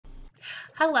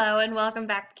Hello and welcome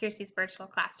back to Kiersti's virtual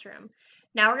classroom.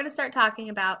 Now we're going to start talking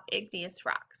about igneous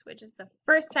rocks, which is the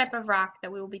first type of rock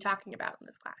that we will be talking about in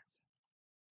this class.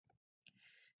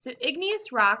 So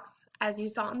igneous rocks, as you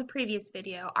saw in the previous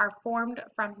video, are formed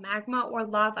from magma or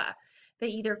lava. They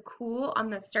either cool on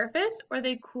the surface or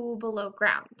they cool below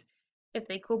ground. If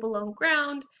they cool below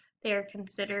ground, they are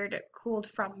considered cooled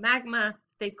from magma.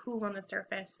 If they cool on the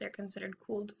surface, they're considered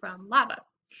cooled from lava.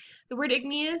 The word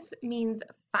igneous means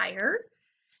fire.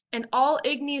 And all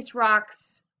igneous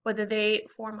rocks, whether they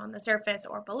form on the surface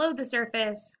or below the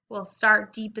surface, will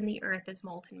start deep in the earth as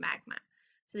molten magma.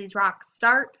 So these rocks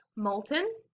start molten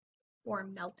or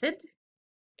melted,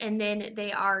 and then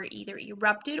they are either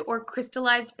erupted or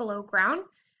crystallized below ground,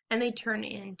 and they turn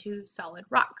into solid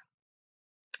rock.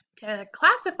 To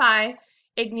classify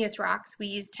igneous rocks, we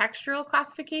use textural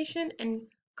classification and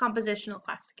compositional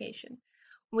classification.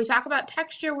 When we talk about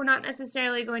texture, we're not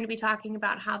necessarily going to be talking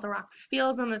about how the rock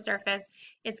feels on the surface.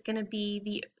 It's going to be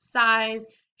the size,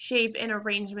 shape, and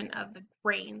arrangement of the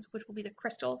grains, which will be the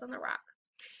crystals on the rock.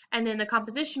 And then the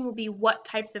composition will be what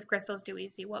types of crystals do we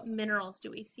see, what minerals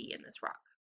do we see in this rock.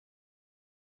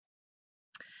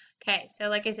 Okay, so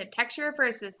like I said, texture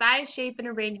refers to the size, shape, and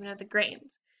arrangement of the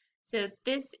grains. So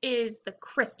this is the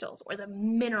crystals or the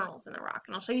minerals in the rock,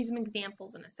 and I'll show you some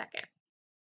examples in a second.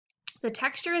 The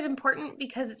texture is important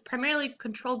because it's primarily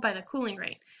controlled by the cooling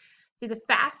rate. So the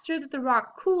faster that the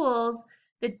rock cools,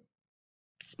 the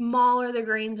smaller the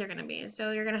grains are going to be. So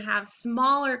you're going to have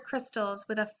smaller crystals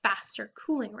with a faster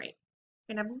cooling rate.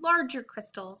 You're going to have larger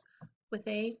crystals with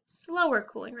a slower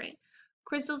cooling rate.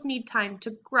 Crystals need time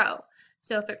to grow.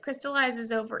 So if it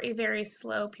crystallizes over a very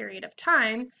slow period of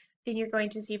time, then you're going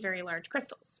to see very large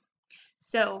crystals.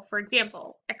 So, for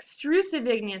example, extrusive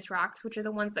igneous rocks, which are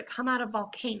the ones that come out of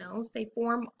volcanoes, they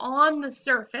form on the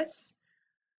surface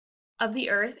of the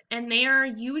earth, and they are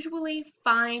usually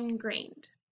fine-grained.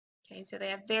 Okay, so they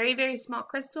have very, very small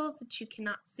crystals that you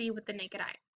cannot see with the naked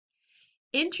eye.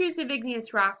 Intrusive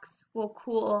igneous rocks will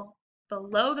cool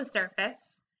below the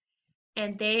surface,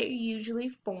 and they usually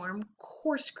form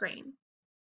coarse-grained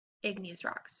igneous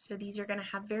rocks. So these are going to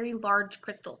have very large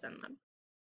crystals in them.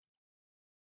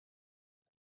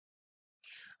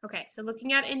 Okay, so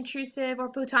looking at intrusive or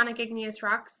plutonic igneous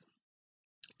rocks,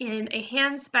 in a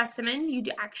hand specimen, you'd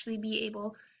actually be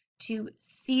able to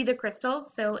see the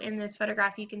crystals. So in this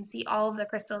photograph, you can see all of the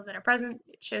crystals that are present.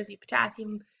 It shows you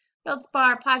potassium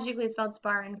feldspar, plagioclase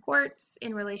feldspar, and quartz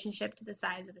in relationship to the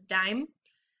size of a dime.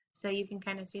 So you can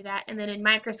kind of see that. And then in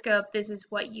microscope, this is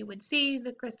what you would see.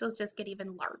 The crystals just get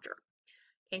even larger.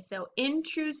 Okay, so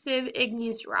intrusive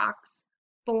igneous rocks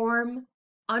form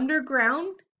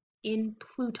underground in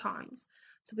plutons.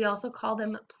 So we also call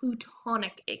them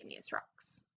plutonic igneous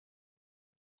rocks.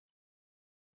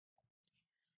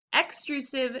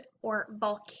 Extrusive or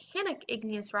volcanic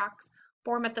igneous rocks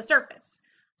form at the surface.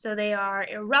 So they are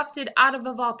erupted out of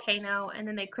a volcano and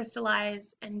then they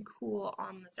crystallize and cool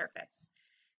on the surface.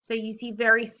 So you see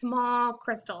very small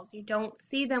crystals. You don't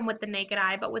see them with the naked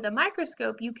eye, but with a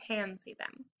microscope you can see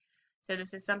them. So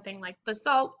this is something like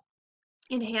basalt.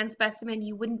 In a hand specimen,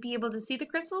 you wouldn't be able to see the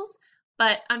crystals,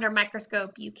 but under a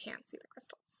microscope, you can see the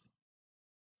crystals.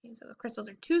 Okay, so the crystals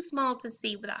are too small to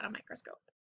see without a microscope.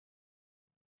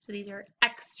 So these are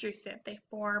extrusive. They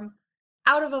form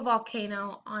out of a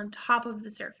volcano on top of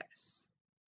the surface.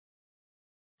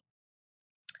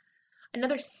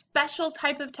 Another special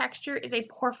type of texture is a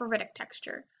porphyritic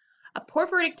texture. A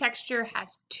porphyritic texture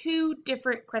has two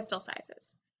different crystal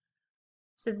sizes.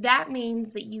 So that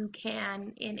means that you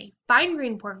can, in a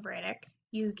fine-grained porphyritic,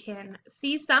 you can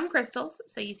see some crystals.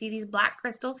 So you see these black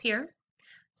crystals here.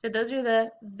 So those are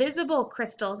the visible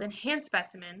crystals in hand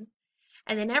specimen.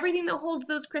 And then everything that holds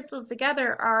those crystals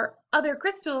together are other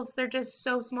crystals. They're just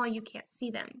so small you can't see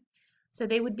them. So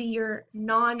they would be your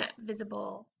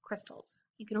non-visible crystals.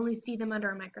 You can only see them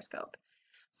under a microscope.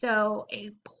 So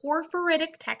a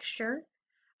porphyritic texture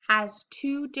has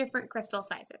two different crystal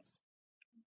sizes.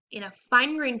 In a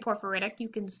fine-grained porphyritic, you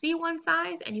can see one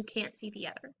size and you can't see the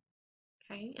other,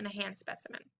 okay, in a hand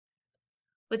specimen.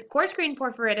 With coarse-grained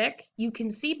porphyritic, you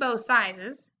can see both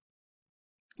sizes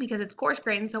because it's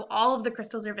coarse-grained, so all of the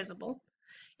crystals are visible.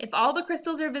 If all the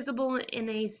crystals are visible in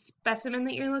a specimen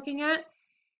that you're looking at,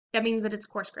 that means that it's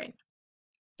coarse-grained.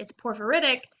 It's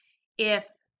porphyritic if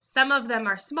some of them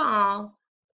are small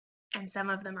and some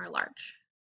of them are large.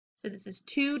 So this is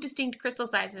two distinct crystal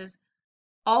sizes,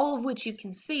 all of which you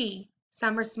can see.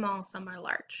 Some are small, some are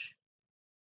large.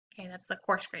 Okay, that's the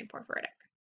coarse-grained porphyritic.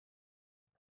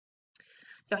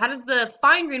 So how does the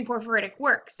fine-grained porphyritic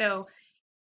work? So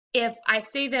if I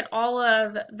say that all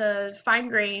of the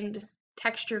fine-grained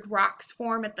textured rocks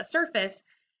form at the surface,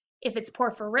 if it's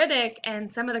porphyritic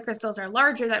and some of the crystals are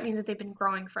larger, that means that they've been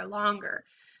growing for longer.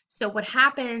 So what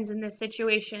happens in this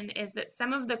situation is that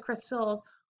some of the crystals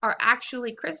are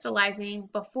actually crystallizing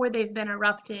before they've been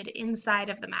erupted inside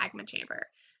of the magma chamber.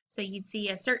 So you'd see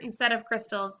a certain set of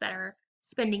crystals that are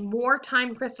spending more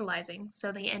time crystallizing,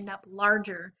 so they end up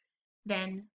larger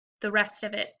than the rest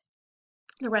of it,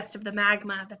 the rest of the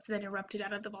magma that's then erupted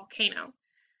out of the volcano.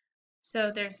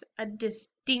 So there's a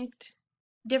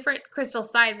different crystal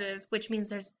sizes, which means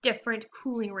there's different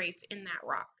cooling rates in that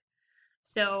rock.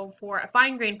 So for a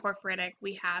fine-grained porphyritic,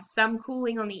 we have some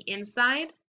cooling on the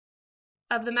inside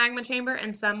of the magma chamber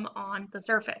and some on the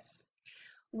surface.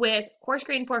 With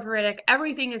coarse-grained porphyritic,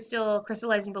 everything is still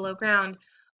crystallizing below ground,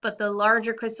 but the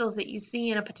larger crystals that you see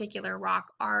in a particular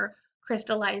rock are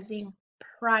crystallizing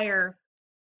prior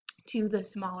to the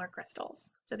smaller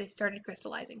crystals. So they started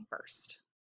crystallizing first.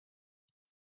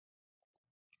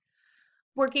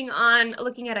 Looking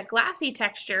at a glassy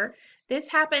texture, this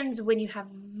happens when you have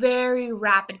very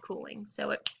rapid cooling.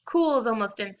 So it cools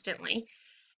almost instantly,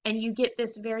 and you get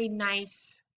this very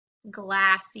nice,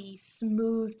 glassy,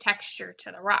 smooth texture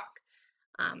to the rock.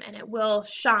 And it will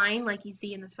shine like you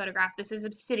see in this photograph. This is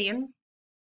obsidian,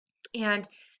 and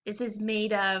this is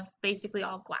made of basically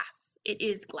all glass. It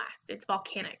is glass. It's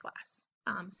volcanic glass.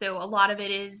 So a lot of it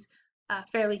is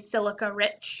fairly silica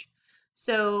rich.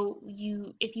 So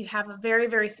if you have a very,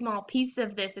 very small piece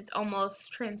of this, it's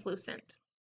almost translucent.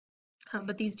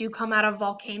 But these do come out of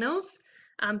volcanoes.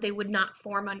 They would not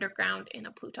form underground in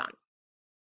a pluton.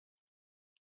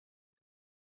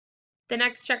 The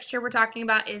next texture we're talking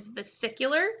about is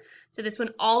vesicular. So this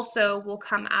one also will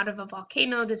come out of a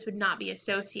volcano. This would not be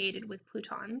associated with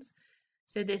plutons.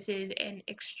 So this is an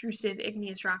extrusive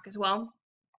igneous rock as well.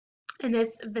 And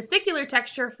this vesicular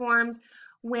texture forms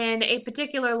when a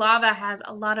particular lava has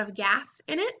a lot of gas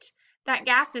in it. That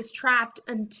gas is trapped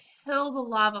until the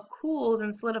lava cools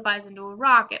and solidifies into a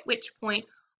rock, at which point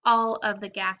all of the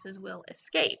gases will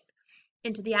escape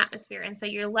into the atmosphere. And so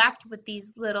you're left with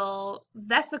these little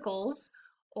vesicles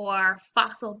or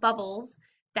fossil bubbles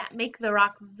that make the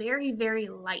rock very, very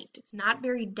light. It's not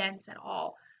very dense at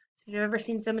all. So if you've ever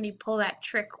seen somebody pull that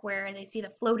trick where they see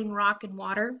the floating rock in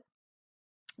water,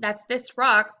 that's this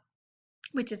rock,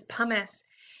 which is pumice.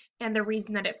 And the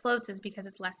reason that it floats is because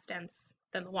it's less dense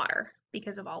than the water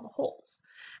because of all the holes.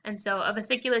 And so a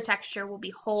vesicular texture will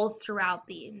be holes throughout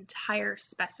the entire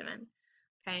specimen.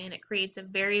 Okay, and it creates a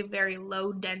very, very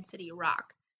low density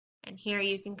rock. And here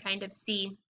you can kind of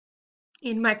see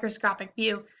in microscopic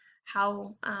view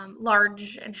how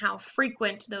large and how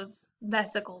frequent those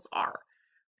vesicles are.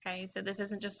 Okay, so this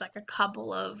isn't just like a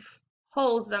couple of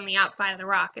holes on the outside of the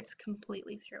rock, it's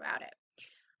completely throughout it.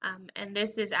 And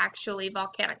this is actually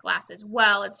volcanic glass as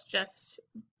well. It's just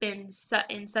been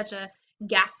in such a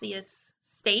gaseous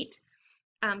state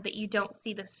that you don't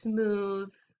see the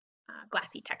smooth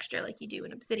glassy texture like you do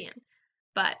in obsidian.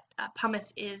 But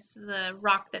pumice is the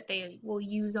rock that they will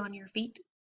use on your feet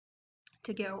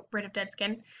to get rid of dead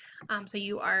skin. So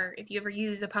if you ever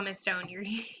use a pumice stone, you're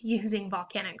using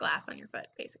volcanic glass on your foot,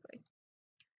 basically.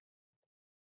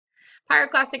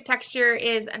 Pyroclastic texture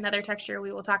is another texture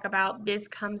we will talk about. This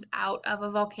comes out of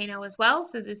a volcano as well.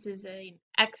 So this is an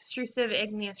extrusive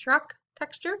igneous rock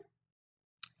texture.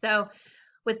 So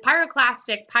with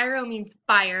pyroclastic, pyro means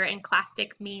fire and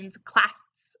clastic means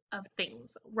clasts of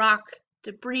things, rock,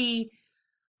 debris,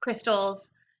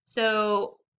 crystals.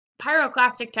 So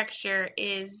pyroclastic texture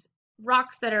is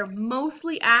rocks that are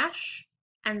mostly ash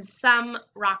and some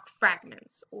rock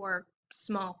fragments or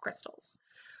small crystals.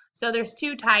 So there's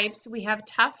two types. We have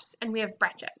tuffs and we have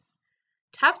breccias.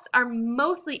 Tuffs are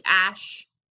mostly ash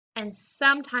and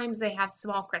sometimes they have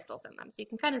small crystals in them. So you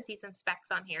can kind of see some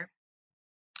specks on here.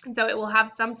 And so it will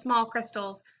have some small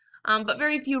crystals, but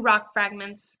very few rock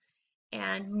fragments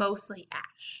and mostly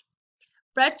ash.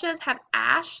 Breccias have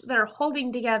ash that are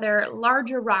holding together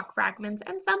larger rock fragments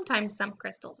and sometimes some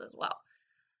crystals as well.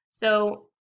 So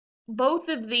both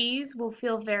of these will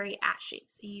feel very ashy.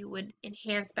 So you would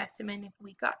enhance specimen if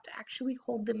we got to actually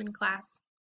hold them in class.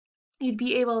 You'd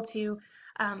be able to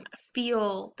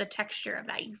feel the texture of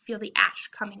that. You feel the ash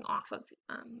coming off of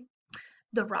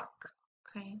the rock.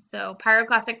 Okay, so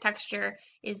pyroclastic texture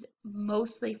is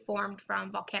mostly formed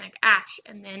from volcanic ash,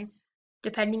 and then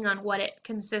depending on what it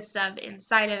consists of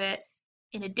inside of it,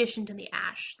 in addition to the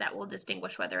ash, that will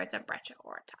distinguish whether it's a breccia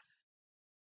or a tuff.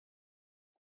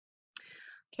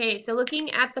 Okay, so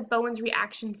looking at the Bowen's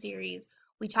reaction series,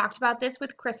 we talked about this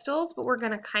with crystals, but we're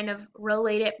going to kind of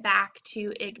relate it back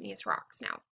to igneous rocks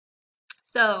now.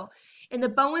 So in the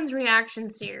Bowen's reaction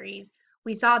series,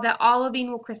 We saw that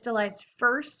olivine will crystallize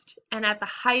first and at the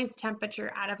highest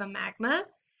temperature out of a magma,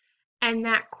 and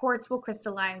that quartz will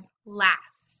crystallize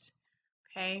last.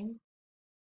 Okay,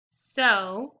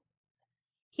 so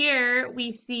here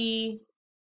we see,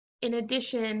 in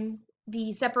addition,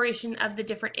 the separation of the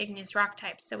different igneous rock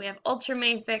types. So we have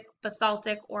ultramafic,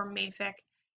 basaltic, or mafic,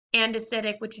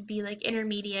 andesitic, which would be like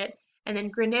intermediate, and then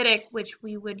granitic, which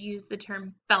we would use the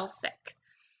term felsic.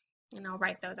 And I'll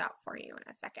write those out for you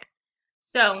in a second.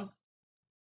 So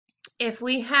if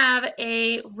we have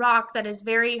a rock that is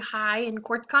very high in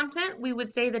quartz content, we would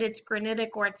say that it's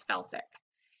granitic or it's felsic.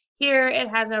 Here it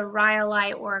has a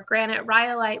rhyolite or a granite.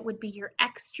 Rhyolite would be your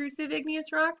extrusive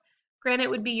igneous rock.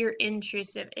 Granite would be your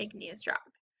intrusive igneous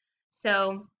rock.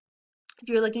 So if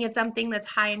you're looking at something that's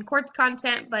high in quartz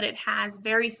content, but it has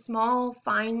very small,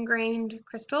 fine-grained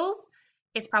crystals,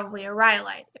 it's probably a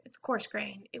rhyolite. If it's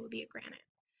coarse-grained, it would be a granite.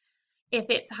 If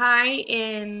it's high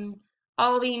in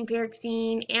olivine,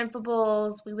 pyroxene,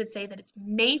 amphiboles, we would say that it's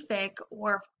mafic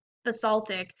or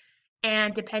basaltic.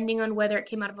 And depending on whether it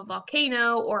came out of a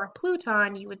volcano or a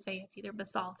pluton, you would say it's either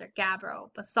basalt or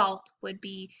gabbro. Basalt would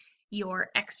be your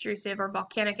extrusive or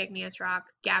volcanic igneous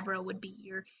rock. Gabbro would be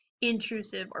your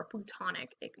intrusive or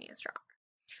plutonic igneous rock.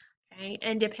 Okay,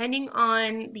 and depending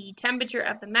on the temperature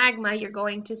of the magma, you're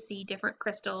going to see different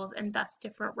crystals and thus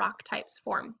different rock types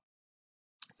form.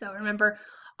 So remember,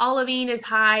 olivine is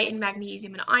high in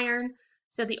magnesium and iron,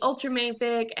 so the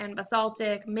ultramafic and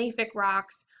basaltic, mafic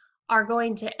rocks are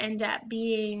going to end up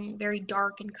being very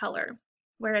dark in color,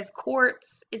 whereas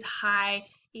quartz is high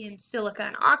in silica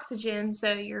and oxygen,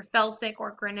 so your felsic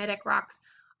or granitic rocks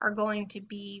are going to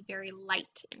be very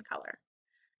light in color.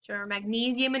 So our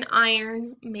magnesium and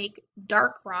iron make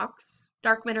dark rocks,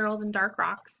 dark minerals and dark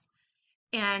rocks,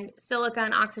 and silica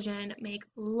and oxygen make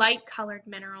light colored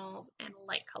minerals and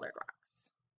light colored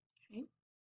rocks. Okay.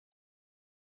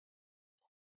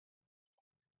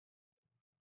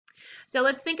 So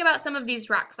let's think about some of these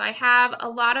rocks. I have a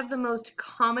lot of the most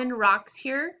common rocks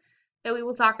here that we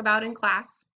will talk about in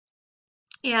class.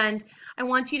 And I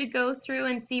want you to go through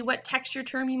and see what texture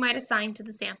term you might assign to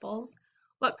the samples,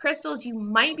 what crystals you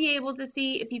might be able to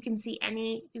see. If you can see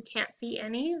any, if you can't see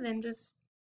any, then just,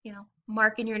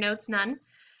 mark in your notes none.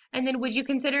 And then would you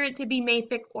consider it to be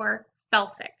mafic or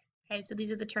felsic? Okay, so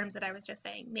these are the terms that I was just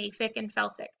saying, mafic and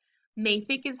felsic.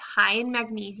 Mafic is high in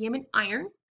magnesium and iron.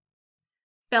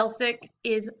 Felsic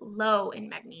is low in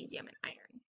magnesium and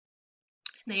iron.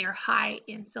 They are high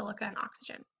in silica and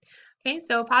oxygen. Okay,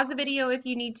 so pause the video if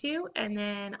you need to, and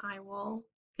then I will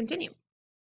continue.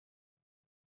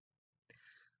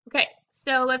 Okay,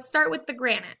 so let's start with the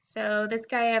granite. So this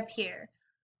guy up here,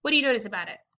 what do you notice about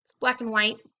it? It's black and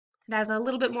white. It has a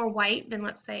little bit more white than,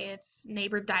 let's say, its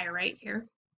neighbor diorite here.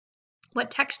 What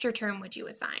texture term would you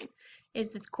assign?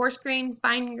 Is this coarse grain,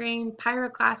 fine grain,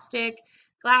 pyroclastic,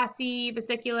 glassy,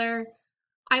 vesicular?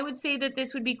 I would say that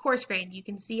this would be coarse grain. You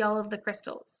can see all of the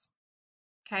crystals.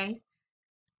 Okay.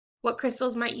 What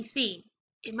crystals might you see?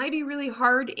 It might be really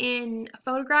hard in a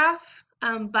photograph,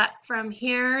 but from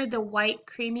here, the white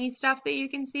creamy stuff that you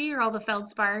can see are all the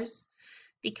feldspars.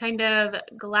 The kind of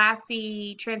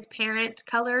glassy, transparent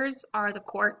colors are the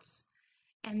quartz.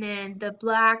 And then the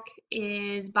black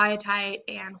is biotite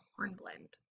and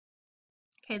hornblende.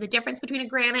 Okay, the difference between a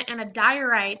granite and a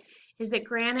diorite is that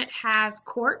granite has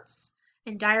quartz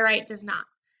and diorite does not.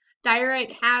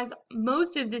 Diorite has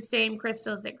most of the same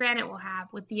crystals that granite will have,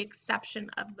 with the exception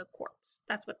of the quartz.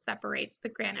 That's what separates the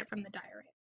granite from the diorite.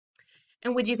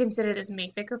 And would you consider this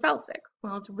mafic or felsic?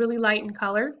 Well, it's really light in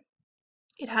color.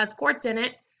 It has quartz in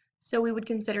it, so we would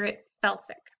consider it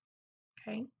felsic.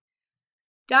 Okay.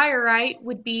 Diorite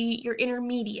would be your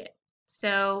intermediate.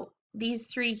 So these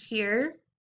three here,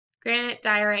 granite,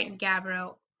 diorite, and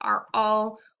gabbro, are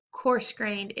all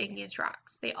coarse-grained igneous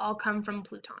rocks. They all come from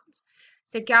plutons.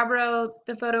 So gabbro,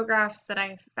 the photographs that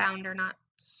I've found are not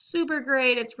super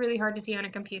great. It's really hard to see on a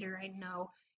computer. I know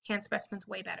hand specimen's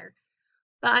way better.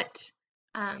 But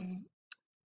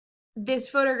this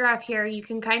photograph here, you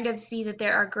can kind of see that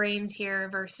there are grains here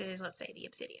versus, let's say, the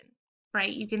obsidian,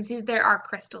 right? You can see that there are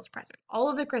crystals present. All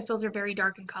of the crystals are very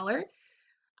dark in color.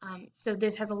 So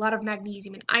this has a lot of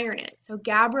magnesium and iron in it. So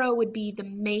gabbro would be the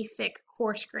mafic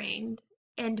coarse-grained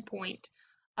endpoint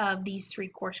of these three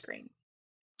coarse-grained.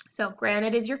 So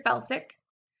granite is your felsic,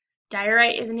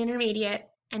 diorite is an intermediate,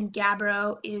 and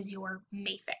gabbro is your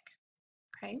mafic.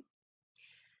 Okay.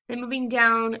 Then moving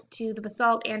down to the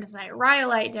basalt, andesite,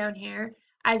 rhyolite down here,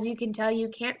 as you can tell, you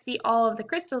can't see all of the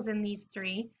crystals in these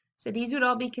three, so these would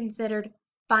all be considered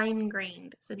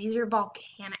fine-grained. So these are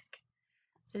volcanic.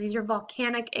 So these are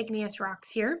volcanic igneous rocks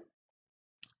here.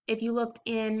 if you looked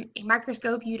in a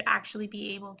microscope, you'd actually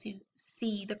be able to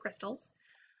see the crystals.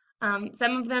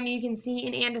 Some of them you can see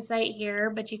in andesite here,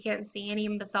 but you can't see any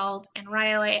in basalt, and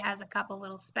rhyolite has a couple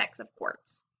little specks of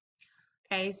quartz.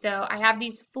 Okay, so I have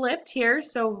these flipped here.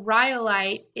 So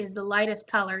rhyolite is the lightest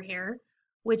color here,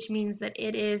 which means that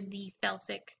it is the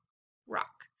felsic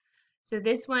rock. So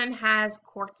this one has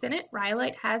quartz in it.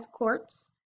 Rhyolite has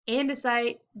quartz.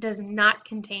 Andesite does not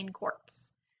contain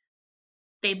quartz.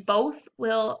 They both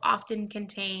will often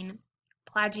contain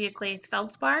plagioclase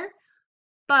feldspar,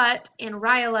 but in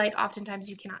rhyolite, oftentimes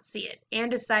you cannot see it.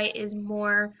 Andesite is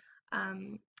more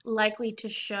likely to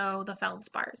show the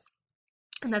feldspars,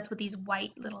 and that's what these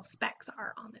white little specks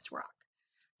are on this rock.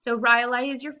 So rhyolite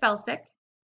is your felsic,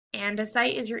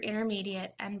 andesite is your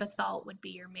intermediate, and basalt would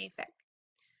be your mafic.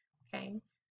 Okay,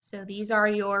 so these are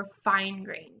your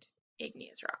fine-grained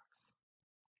igneous rocks.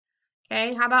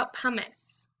 Okay, how about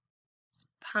pumice?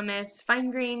 Pumice,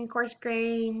 fine-grained,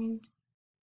 coarse-grained,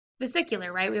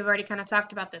 vesicular, right? We've already kind of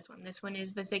talked about this one. This one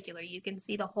is vesicular. You can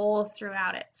see the holes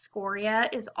throughout it. Scoria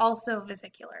is also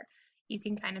vesicular. You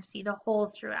can kind of see the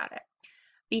holes throughout it.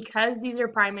 Because these are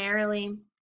primarily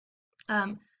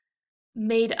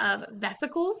made of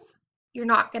vesicles, you're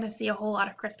not going to see a whole lot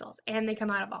of crystals, and they come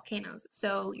out of volcanoes,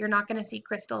 so you're not going to see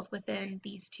crystals within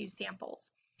these two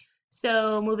samples.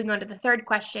 So moving on to the third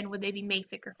question, would they be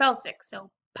mafic or felsic? So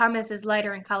pumice is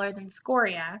lighter in color than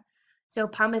scoria, so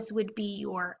pumice would be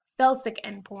your felsic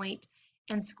endpoint,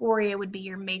 and scoria would be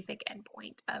your mafic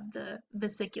endpoint of the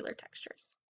vesicular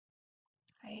textures.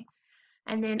 Okay,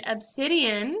 and then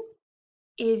obsidian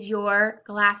is your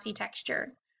glassy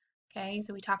texture. Okay,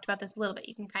 so we talked about this a little bit.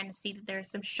 You can kind of see that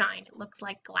there's some shine. It looks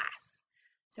like glass.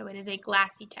 So it is a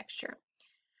glassy texture.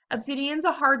 Obsidian's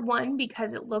a hard one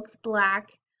because it looks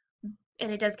black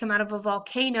and it does come out of a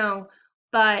volcano,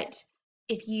 but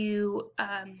if you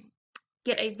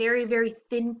get a very, very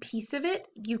thin piece of it,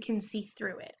 you can see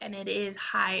through it, and it is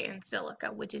high in silica,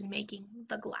 which is making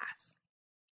the glass.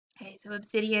 Okay, so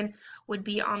obsidian would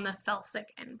be on the felsic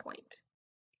endpoint.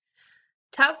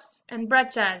 Tuffs and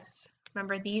breccias.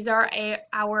 Remember, these are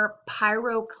our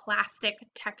pyroclastic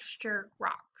texture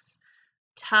rocks.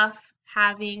 Tuff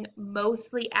having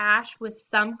mostly ash with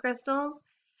some crystals,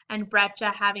 and breccia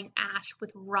having ash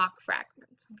with rock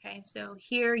fragments. Okay, so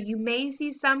here you may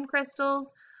see some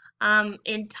crystals.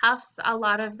 In tuffs, a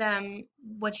lot of them,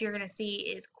 what you're going to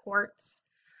see is quartz.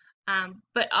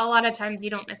 But a lot of times you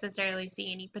don't necessarily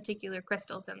see any particular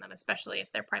crystals in them, especially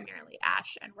if they're primarily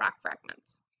ash and rock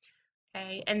fragments.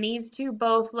 Okay, and these two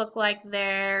both look like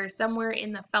they're somewhere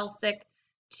in the felsic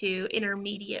to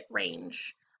intermediate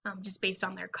range, just based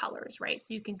on their colors, right?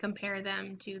 So you can compare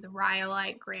them to the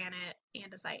rhyolite, granite,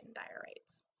 andesite, and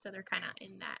diorites. So they're kind of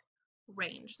in that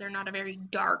range. They're not a very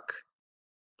dark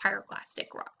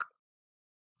pyroclastic rock.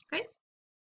 Okay.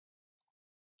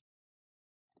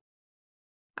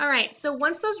 All right, so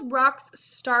once those rocks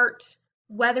start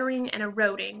weathering and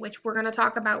eroding, which we're going to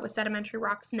talk about with sedimentary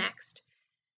rocks next,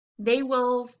 they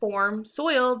will form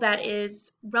soil that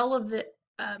is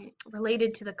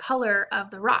related to the color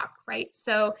of the rock, right?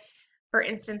 So, for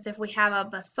instance, if we have a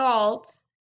basalt,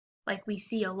 like we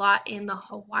see a lot in the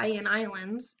Hawaiian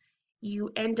Islands,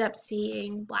 you end up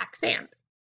seeing black sand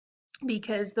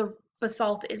because the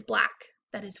basalt is black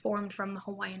that is formed from the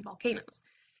Hawaiian volcanoes.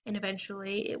 And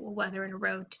eventually it will weather and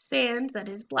erode to sand that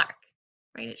is black,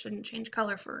 right? It shouldn't change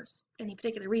color for any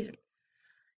particular reason.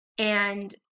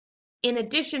 And in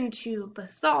addition to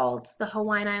basalt, the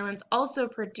Hawaiian Islands also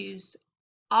produce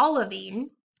olivine.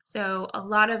 So a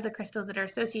lot of the crystals that are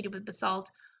associated with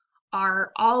basalt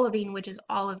are olivine, which is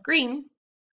olive green.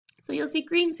 So you'll see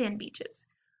green sand beaches.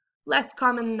 Less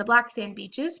common than the black sand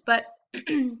beaches, but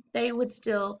they would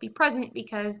still be present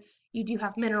because you do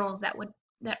have minerals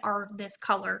that are this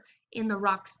color in the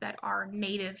rocks that are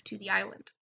native to the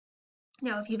island.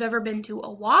 Now, if you've ever been to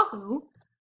Oahu,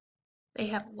 they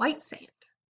have white sand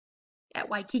at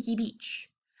Waikiki Beach.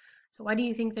 So why do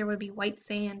you think there would be white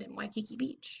sand in Waikiki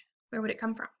Beach? Where would it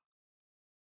come from?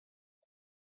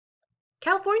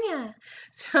 California.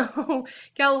 So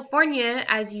California,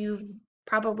 as you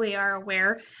probably are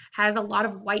aware, has a lot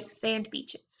of white sand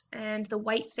beaches. And the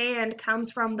white sand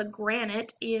comes from the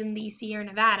granite in the Sierra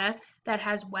Nevada that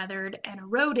has weathered and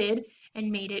eroded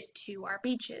and made it to our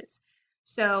beaches.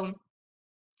 So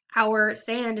our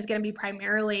sand is going to be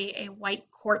primarily a white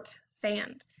quartz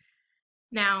sand.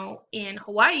 Now, in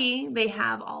Hawaii, they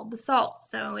have all basalt,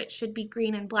 so it should be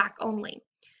green and black only.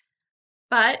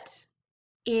 But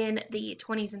in the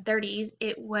 20s and 30s,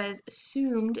 it was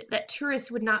assumed that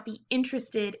tourists would not be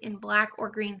interested in black or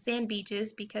green sand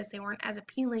beaches because they weren't as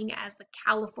appealing as the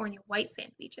California white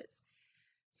sand beaches.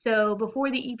 So before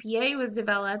the EPA was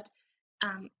developed,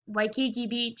 Waikiki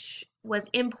Beach was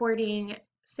importing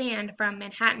sand from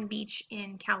Manhattan Beach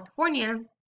in California.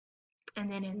 And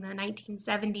then in the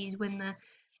 1970s, when the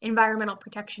Environmental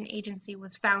Protection Agency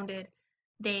was founded,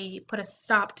 they put a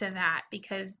stop to that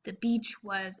because the beach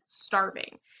was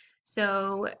starving.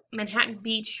 So Manhattan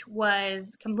Beach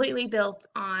was completely built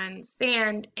on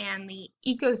sand, and the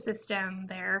ecosystem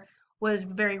there was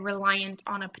very reliant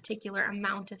on a particular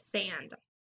amount of sand.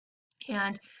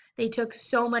 And they took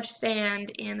so much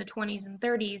sand in the 20s and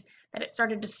 30s that it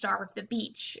started to starve the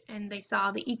beach, and they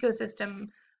saw the ecosystem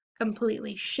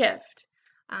completely shift.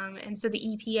 And so the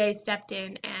EPA stepped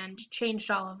in and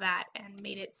changed all of that and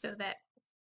made it so that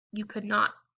you could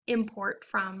not import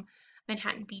from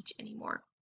Manhattan Beach anymore,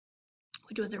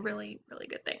 which was a really, really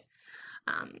good thing.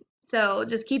 So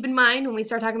just keep in mind when we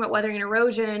start talking about weathering and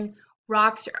erosion,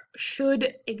 rocks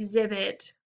should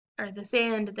exhibit, or the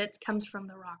sand that comes from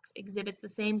the rocks exhibits the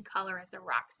same color as the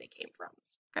rocks they came from.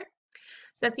 Okay,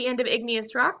 so that's the end of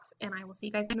Igneous Rocks, and I will see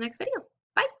you guys in the next video.